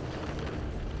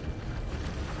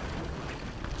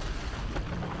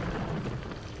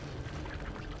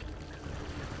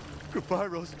 Goodbye,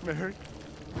 Rosemary.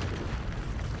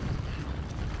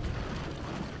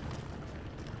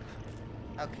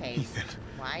 Okay, Ethan.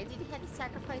 why did he have to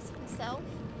sacrifice himself?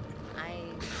 I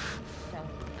don't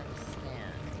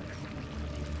understand.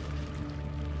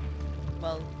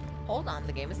 Well, hold on,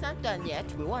 the game is not done yet.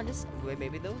 We want to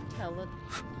maybe they'll tell it,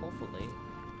 hopefully,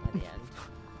 by the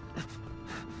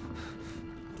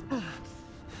end.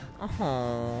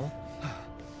 Oh,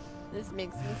 this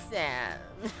makes me sad.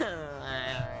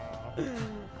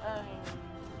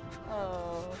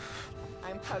 Oh,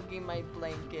 I'm hugging my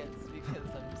blankets because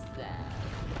I'm sad.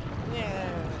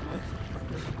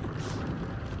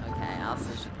 Okay, I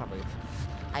also should probably...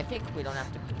 I think we don't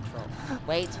have to control...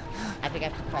 Wait, I think I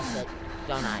have to press it,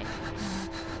 don't I?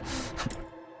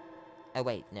 Oh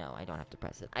wait, no, I don't have to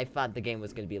press it. I thought the game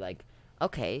was going to be like,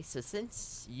 okay, so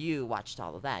since you watched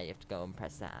all of that, you have to go and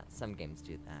press that. Some games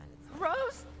do that. It's like,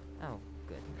 Rose! oh,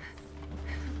 goodness.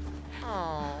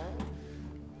 Oh.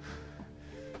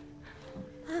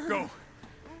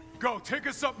 Go, take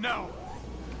us up now.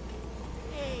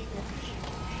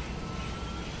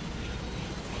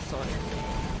 Sorry.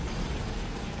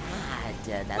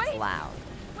 God, that's Wait. loud.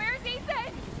 Where's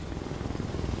Ethan?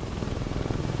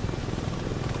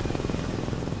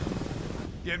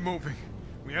 Get moving.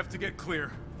 We have to get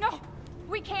clear. No,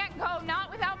 we can't go.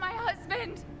 Not without my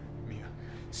husband. Mia,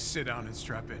 sit down and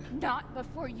strap in. Not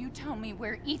before you tell me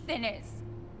where Ethan is.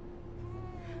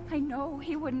 I know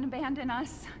he wouldn't abandon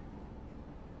us.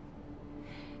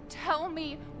 Tell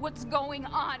me what's going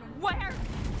on. Where?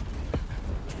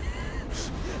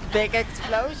 Big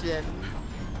explosion.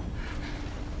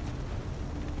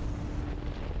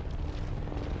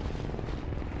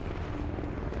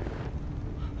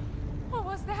 What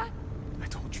was that? I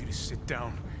told you to sit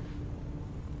down.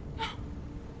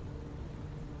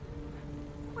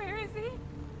 Where is he?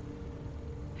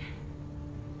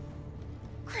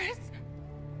 Chris?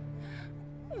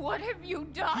 What have you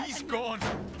done? He's gone.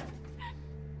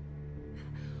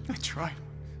 I tried.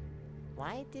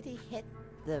 Why did he hit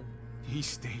the He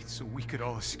stayed so we could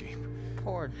all escape.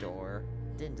 poor door?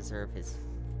 Didn't deserve his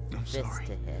I'm fist sorry.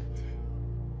 to hit.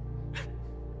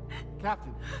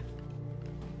 Captain,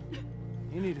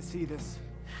 you need to see this.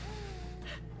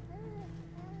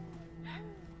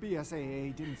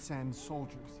 BSAA didn't send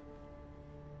soldiers.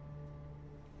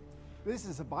 This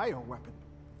is a bioweapon.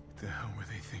 What the hell were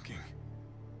they thinking?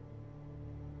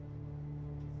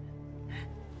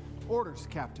 Orders,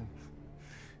 Captain.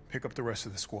 Pick up the rest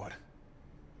of the squad.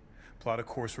 Plot a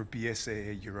course for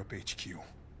BSAA Europe HQ.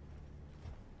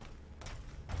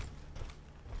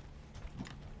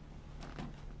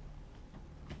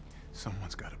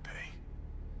 Someone's gotta pay.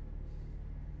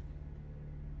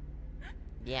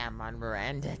 Yeah,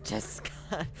 Miranda just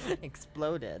got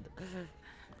exploded.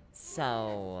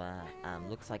 So,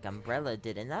 looks like Umbrella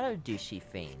did another douchey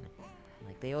thing.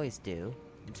 Like they always do.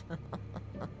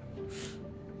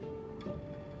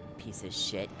 Piece of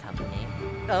shit company.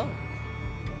 Oh!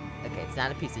 Okay, it's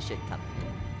not a piece of shit company.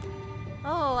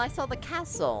 Oh, I saw the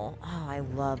castle. Oh, I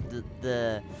loved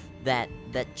that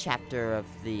chapter of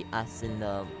the us and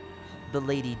the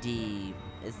Lady D.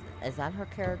 Is that her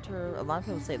character? A lot of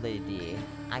people say Lady D.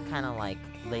 I kind of like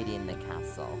Lady in the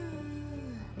Castle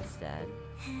instead.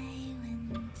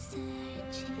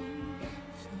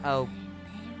 Oh.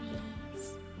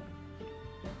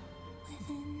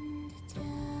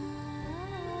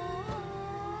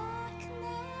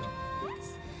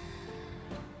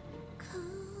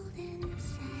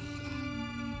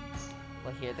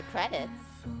 We'll hear the credits.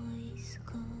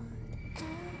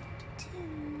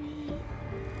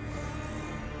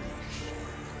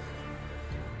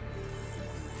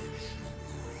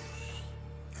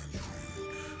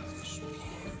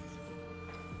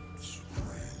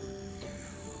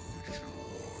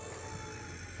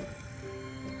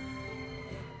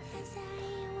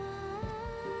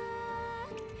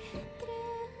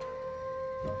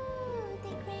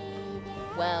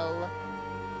 well,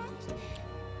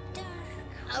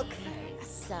 okay,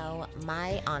 so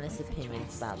my honest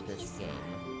opinions about this game.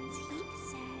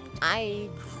 I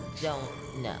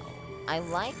don't know. I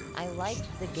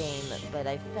liked the game, but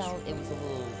I felt it was a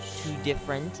little too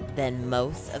different than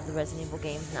most of the Resident Evil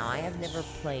games. Now, I have never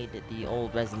played the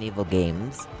old Resident Evil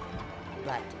games,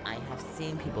 but I have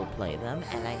seen people play them,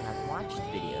 and I have watched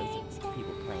videos of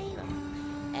people playing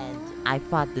them. And I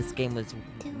thought this game was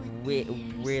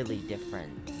really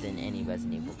different than any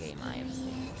Resident Evil game I have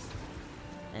seen.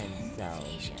 And so,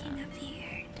 yeah.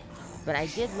 But I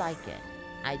did like it.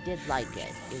 I did like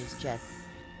it. It was just...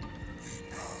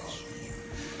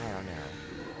 I don't know.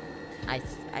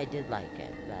 I did like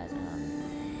it, but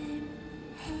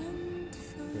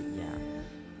yeah.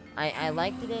 I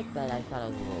liked it, but I thought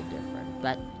it was a little different.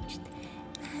 But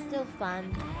still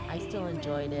fun. I still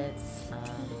enjoyed it.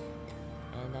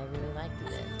 And I really liked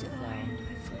it. So.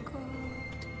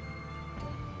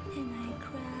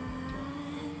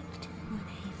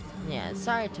 Yeah,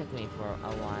 sorry it took me for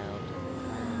a while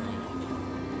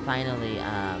to finally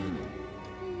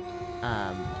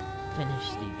finish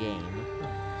the game.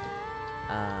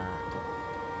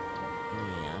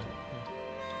 Yeah.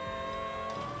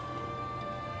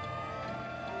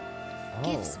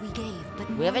 Gifts we gave, but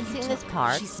we haven't seen this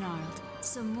part. She snarled.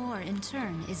 So more in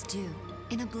turn is due.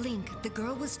 In a blink, the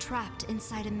girl was trapped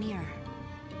inside a mirror.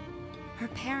 Her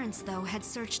parents, though, had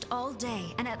searched all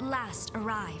day and at last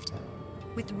arrived.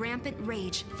 With rampant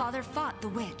rage, Father fought the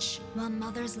witch, while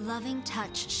Mother's loving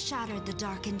touch shattered the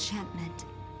dark enchantment.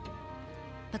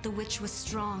 But the witch was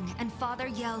strong, and Father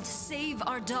yelled, "Save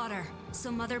our daughter!"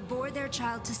 So Mother bore their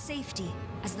child to safety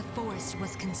as the forest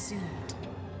was consumed.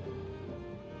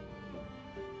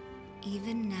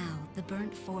 Even now, the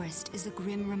burnt forest is a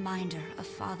grim reminder of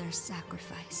Father's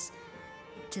sacrifice.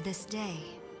 To this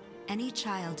day, any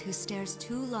child who stares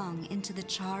too long into the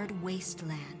charred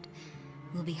wasteland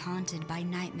will be haunted by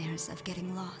nightmares of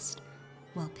getting lost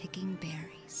while picking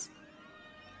berries.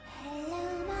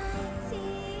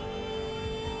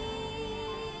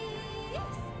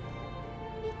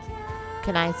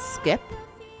 Can I skip?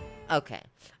 Okay.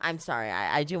 I'm sorry.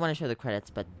 I do want to show the credits,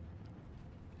 but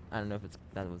I don't know if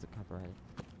that was a copyrighted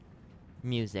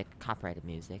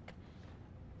music,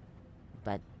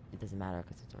 but it doesn't matter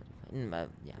because it's already played.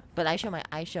 Yeah. But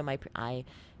I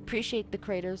appreciate the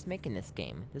creators making this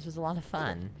game. This was a lot of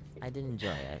fun. I did enjoy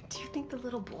it. Do you think the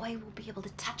little boy will be able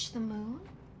to touch the moon?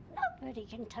 Nobody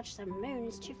can touch the moon.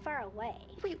 It's too far away.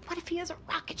 Wait, what if he has a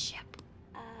rocket ship?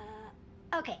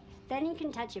 Okay, then you can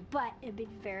touch it, but it'd be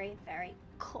very, very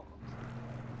cold.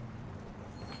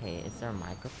 Okay, is their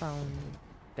microphone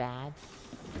bad?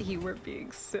 You were being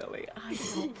silly. I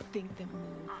don't think the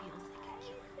moon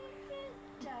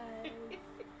feels like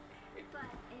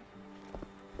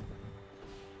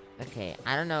But Okay,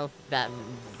 I don't know if that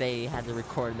they had to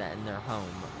record that in their home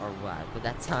or what, but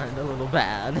that sounded a little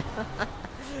bad.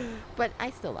 But I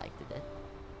still liked it.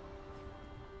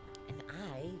 And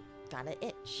I got an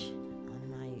itch on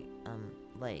my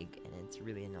leg, and it's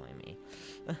really annoying me.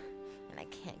 And I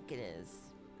can't get it as...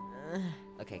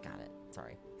 Okay, got it.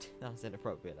 Sorry. That was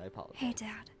inappropriate. I apologize. Hey,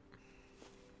 Dad.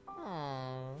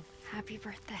 Aww. Happy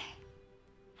birthday.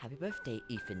 Happy birthday,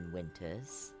 Ethan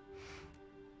Winters.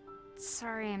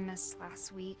 Sorry I missed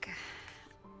last week.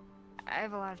 I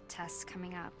have a lot of tests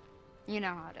coming up. You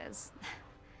know how it is.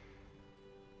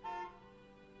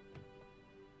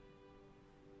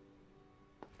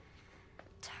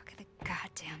 Talk of the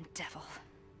goddamn devil.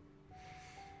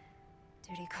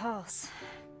 Duty calls.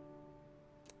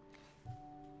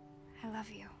 I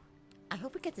love you. I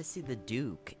hope we get to see the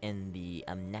Duke in the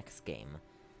next game.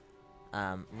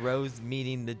 Rose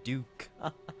meeting the Duke.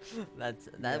 That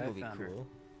would be cool. Her.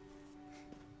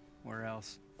 Where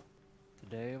else?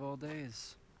 Today of all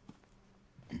days.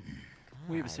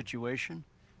 We have a situation.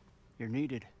 You're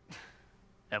needed,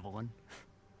 Evelyn.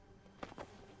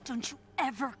 Don't you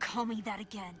ever call me that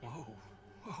again.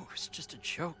 Whoa, it's just a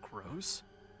joke, Rose.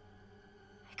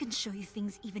 I can show you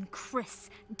things even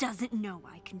Chris doesn't know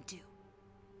I can do.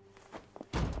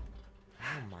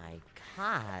 Oh my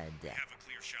god. We have a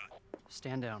clear shot.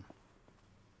 Stand down.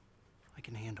 I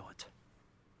can handle it.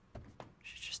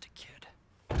 She's just a kid.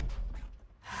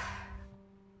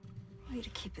 Way to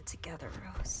keep it together,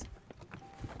 Rose.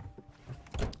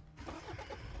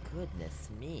 Goodness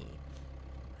me.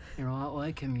 You're a lot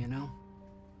like him, you know?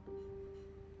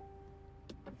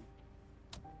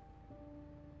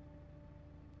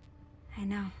 I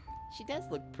know. She does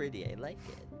look pretty. I like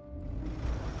it.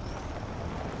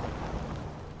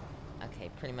 Okay,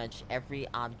 pretty much every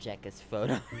object is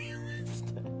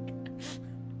photorealistic.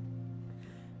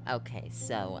 Okay,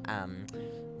 so,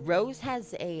 Rose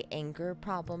has a anger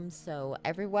problem, so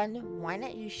everyone, why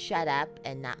not you shut up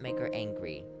and not make her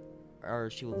angry? Or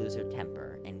she will lose her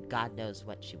temper, and God knows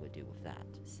what she would do with that.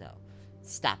 So,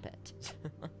 stop it.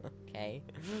 Okay?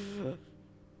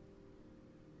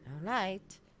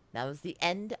 Alright. That was the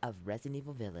end of Resident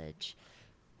Evil Village.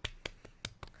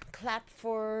 Clap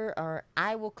for, or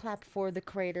I will clap for the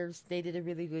creators. They did a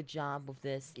really good job with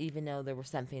this, even though there were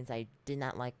some things I did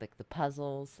not like the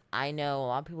puzzles. I know a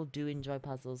lot of people do enjoy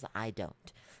puzzles. I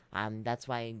don't. That's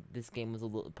why this game was a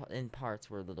little, in parts,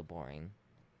 were a little boring.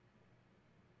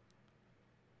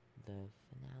 The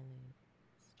finale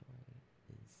story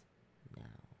is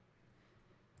now.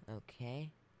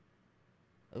 Okay.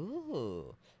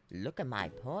 Ooh, look at my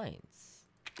points.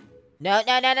 No,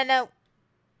 no, no, no, no.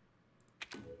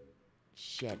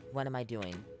 Shit, what am I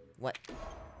doing? What?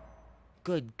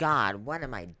 Good God, what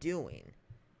am I doing?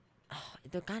 Oh,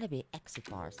 there gotta be an exit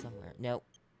bar somewhere. No.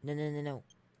 No, no, no, no.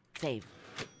 Save.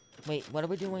 Wait, what are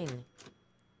we doing?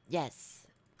 Yes.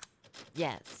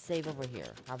 Yes, save over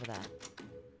here. How about that?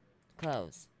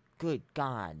 Close. Good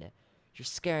God. You're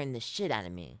scaring the shit out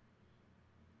of me.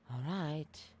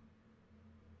 Alright.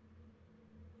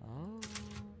 Oh.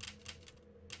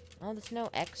 Oh, there's no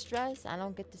extras? I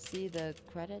don't get to see the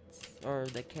credits? Or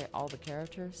the all the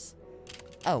characters?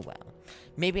 Oh, well.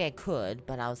 Maybe I could,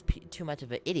 but I was too much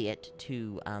of an idiot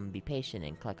to be patient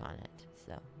and click on it.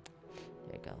 So,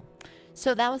 there you go.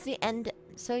 So, that was the end.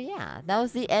 So, yeah. That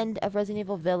was the end of Resident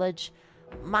Evil Village.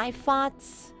 My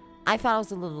thoughts... I thought it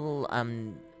was a little,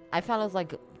 I thought it was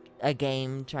like a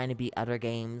game trying to beat other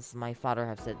games. My father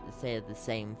have said the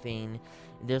same thing.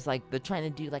 There's like, they're trying to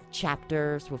do like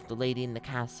chapters with the lady in the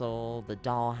castle, the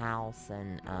dollhouse,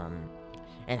 and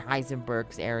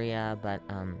Heisenberg's area, but,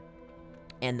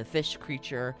 and the fish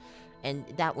creature. And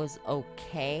that was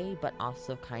okay, but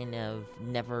also kind of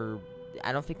never...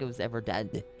 I don't think it was ever done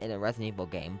in a Resident Evil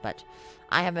game, but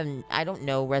I don't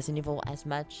know Resident Evil as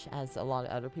much as a lot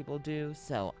of other people do,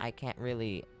 so I can't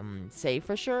really say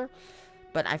for sure,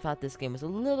 but I thought this game was a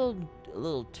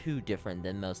little too different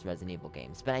than most Resident Evil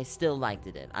games, but I still liked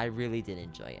it. I really did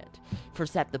enjoy it,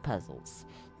 except the puzzles.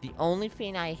 The only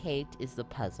thing I hate is the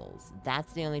puzzles.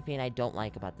 That's the only thing I don't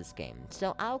like about this game.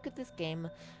 So I'll give this game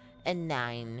a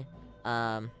 9.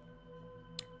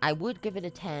 I would give it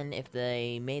a 10 if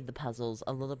they made the puzzles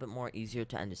a little bit more easier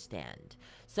to understand.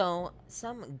 So,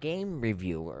 some game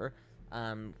reviewer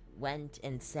went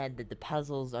and said that the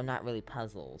puzzles are not really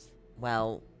puzzles.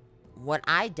 Well, what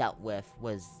I dealt with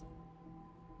was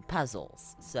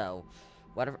puzzles. So,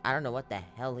 whatever, I don't know what the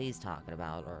hell he's talking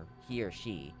about, or he or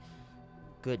she.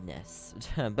 Goodness.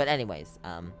 But anyways,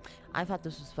 I thought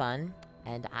this was fun,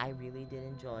 and I really did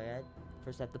enjoy it.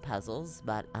 First up, the puzzles,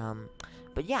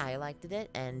 but yeah, I liked it,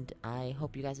 and I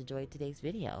hope you guys enjoyed today's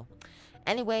video.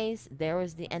 Anyways, there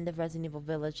was the end of Resident Evil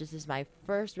Village. This is my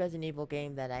first Resident Evil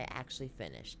game that I actually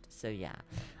finished, so yeah.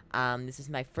 This is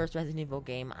my first Resident Evil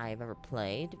game I've ever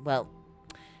played. Well,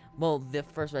 the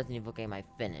first Resident Evil game I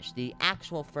finished. The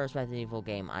actual first Resident Evil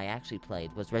game I actually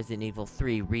played was Resident Evil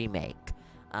 3 Remake.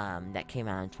 That came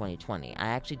out in 2020. I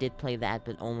actually did play that,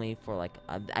 but only for like,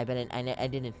 I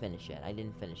didn't finish it. I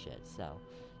didn't finish it, so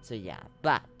yeah.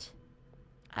 But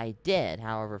I did,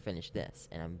 however, finish this,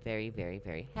 and I'm very, very,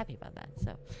 very happy about that.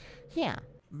 So, yeah.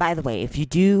 By the way, if you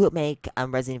do make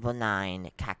Resident Evil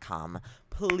 9 Capcom,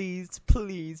 please,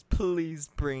 please, please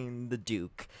bring the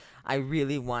Duke. I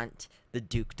really want the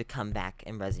Duke to come back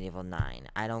in Resident Evil 9.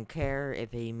 I don't care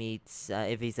if he meets,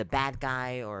 if he's a bad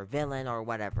guy or a villain or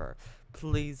whatever.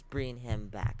 Please bring him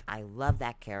back. I love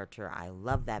that character. I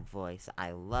love that voice.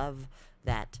 I love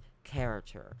that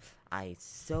character. I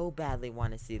so badly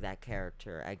want to see that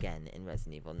character again in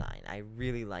Resident Evil 9. I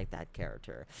really like that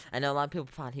character. I know a lot of people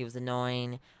thought he was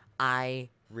annoying. I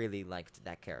really liked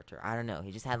that character. I don't know.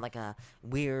 He just had like a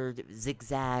weird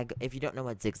zigzag. If you don't know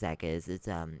what zigzag is, it's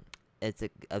a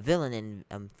villain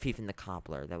in Thief and the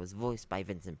Cobbler that was voiced by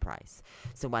Vincent Price.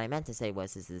 So what I meant to say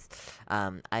was he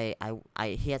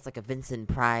has like a Vincent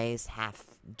Price, half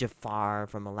Jafar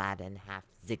from Aladdin, half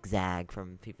zigzag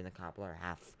from Thief and the Cobbler,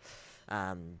 half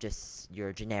just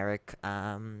your generic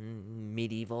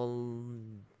medieval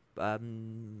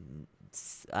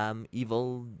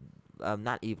evil,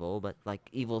 not evil, but like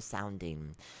evil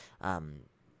sounding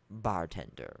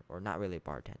bartender, or not really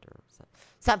bartender, so,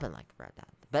 something like that.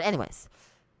 But anyways,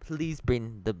 please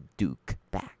bring the Duke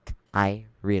back. I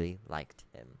really liked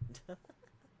him.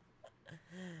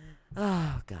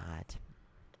 Oh, God.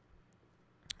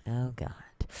 Oh, God.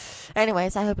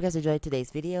 Anyways, I hope you guys enjoyed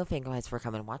today's video. Thank you guys for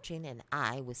coming and watching, and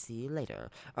I will see you later.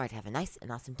 Alright, have a nice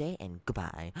and awesome day, and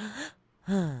goodbye.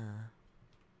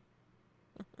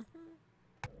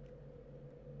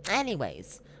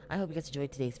 Anyways, I hope you guys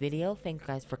enjoyed today's video. Thank you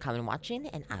guys for coming and watching,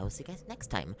 and I will see you guys next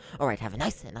time. Alright, have a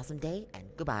nice and awesome day, and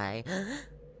goodbye.